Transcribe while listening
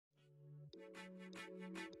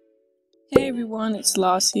Hey everyone, it's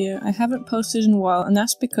Lars here. I haven't posted in a while and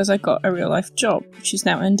that's because I got a real life job, which is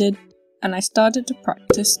now ended, and I started to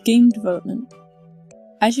practice game development.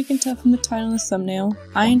 As you can tell from the title and the thumbnail,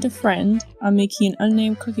 I and a friend are making an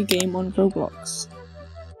unnamed clicker game on Roblox.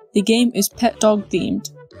 The game is pet dog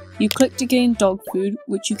themed. You click to gain dog food,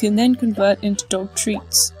 which you can then convert into dog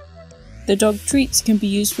treats. The dog treats can be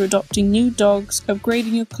used for adopting new dogs,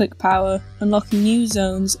 upgrading your click power, unlocking new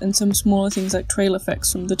zones, and some smaller things like trail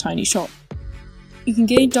effects from the tiny shop. You can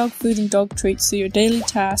gain dog food and dog treats through your daily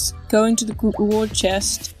tasks, going to the group reward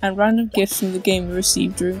chest, and random gifts from the game you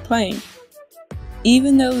receive during playing.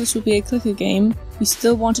 Even though this will be a clicker game, we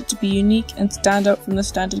still want it to be unique and stand out from the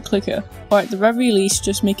standard clicker, or at the very least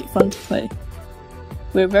just make it fun to play.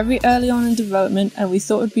 We're very early on in development and we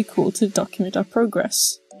thought it would be cool to document our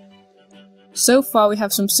progress. So far we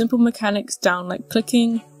have some simple mechanics down like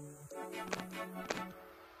clicking,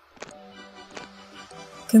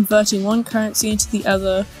 converting one currency into the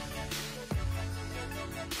other,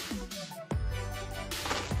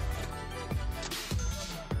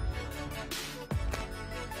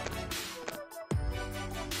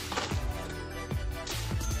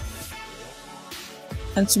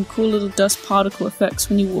 and some cool little dust particle effects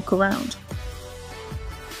when you walk around.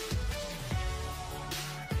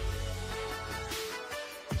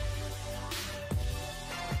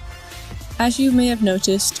 As you may have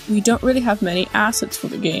noticed, we don't really have many assets for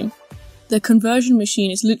the game. The conversion machine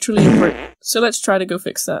is literally broke, so let's try to go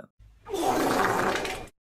fix that.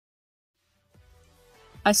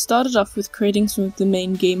 I started off with creating some of the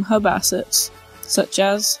main game hub assets, such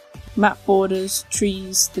as map borders,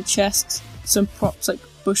 trees, the chests, some props like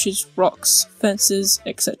bushes, rocks, fences,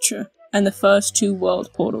 etc., and the first two world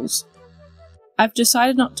portals. I've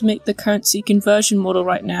decided not to make the currency conversion model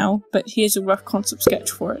right now, but here's a rough concept sketch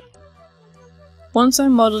for it. Once I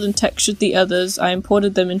modeled and textured the others, I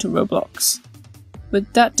imported them into Roblox.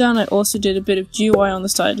 With that done, I also did a bit of GUI on the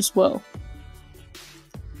side as well.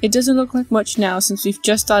 It doesn't look like much now since we've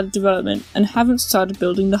just started development and haven't started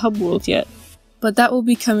building the hub world yet, but that will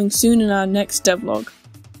be coming soon in our next devlog.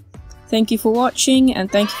 Thank you for watching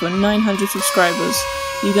and thank you for 900 subscribers.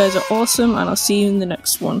 You guys are awesome and I'll see you in the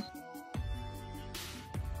next one.